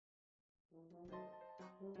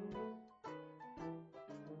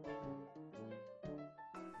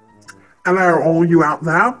Hello, all you out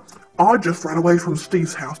there. I just ran away from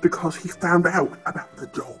Steve's house because he found out about the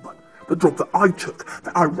job. The job that I took,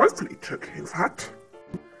 that I rightfully took, in fact.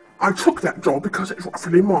 I took that job because it's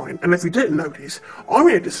rightfully mine, and if you didn't notice, I'm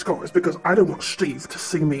in a disguise because I don't want Steve to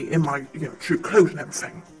see me in my, true clothes and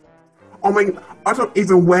everything. I mean, I don't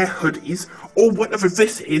even wear hoodies, or whatever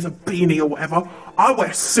this is, a beanie or whatever. I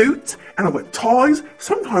wear suits, and I wear ties,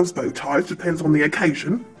 sometimes bow ties, depends on the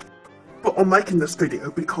occasion. But I'm making this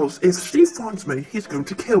video because if Steve finds me, he's going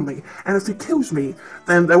to kill me. And if he kills me,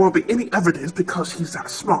 then there won't be any evidence because he's that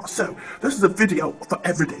smart. So, this is a video for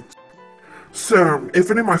evidence. So,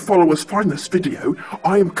 if any of my followers find this video,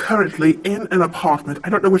 I am currently in an apartment.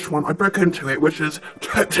 I don't know which one. I broke into it, which is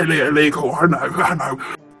totally illegal. I know.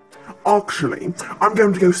 Actually, I'm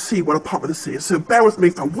going to go see what apartment this is. So, bear with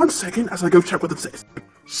me for 1 second as I go check what this is.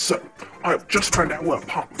 So, I've just found out what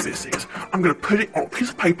apartment this is. I'm going to put it on a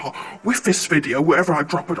piece of paper with this video wherever I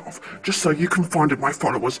drop it off, just so you can find it, my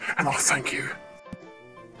followers, and I'll thank you.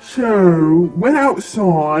 So, went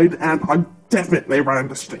outside, and I definitely ran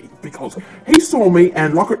into Steve, because he saw me,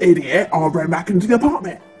 and like an idiot, I ran back into the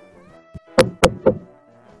apartment.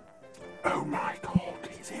 Oh my god,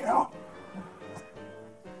 he's here.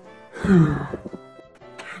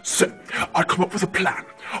 So, I come up with a plan.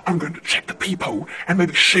 I'm going to check the peephole and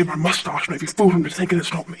maybe shave my moustache, maybe fool him into thinking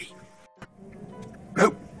it's not me.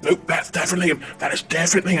 Nope, that's definitely him. That is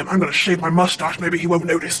definitely him. I'm going to shave my moustache, maybe he won't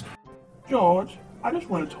notice. George, I just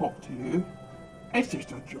want to talk to you. It's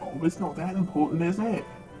just a job, it's not that important, is it?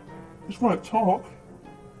 Just want to talk.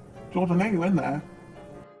 George, I know you're in there.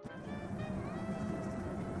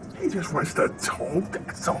 He just wants to talk,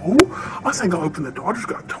 that's all. I think I'll open the door, I just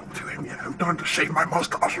gotta talk to him, don't to shave my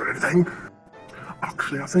moustache or anything.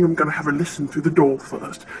 Actually, I think I'm gonna have a listen through the door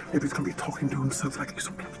first. Maybe he's gonna be talking to himself like he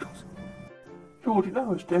sometimes does. George, you know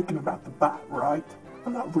I was joking about the bat, right?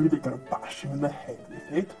 I'm not really gonna bash him in the head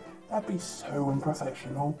with it. That'd be so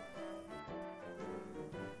unprofessional.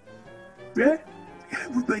 Yeah,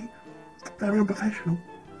 it would be very unprofessional.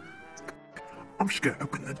 I'm just gonna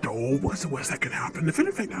open the door. What's the worst that can happen? If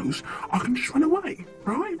anything goes, I can just run away,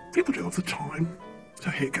 right? People do it all the time.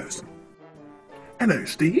 So here goes. Hello,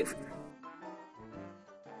 Steve.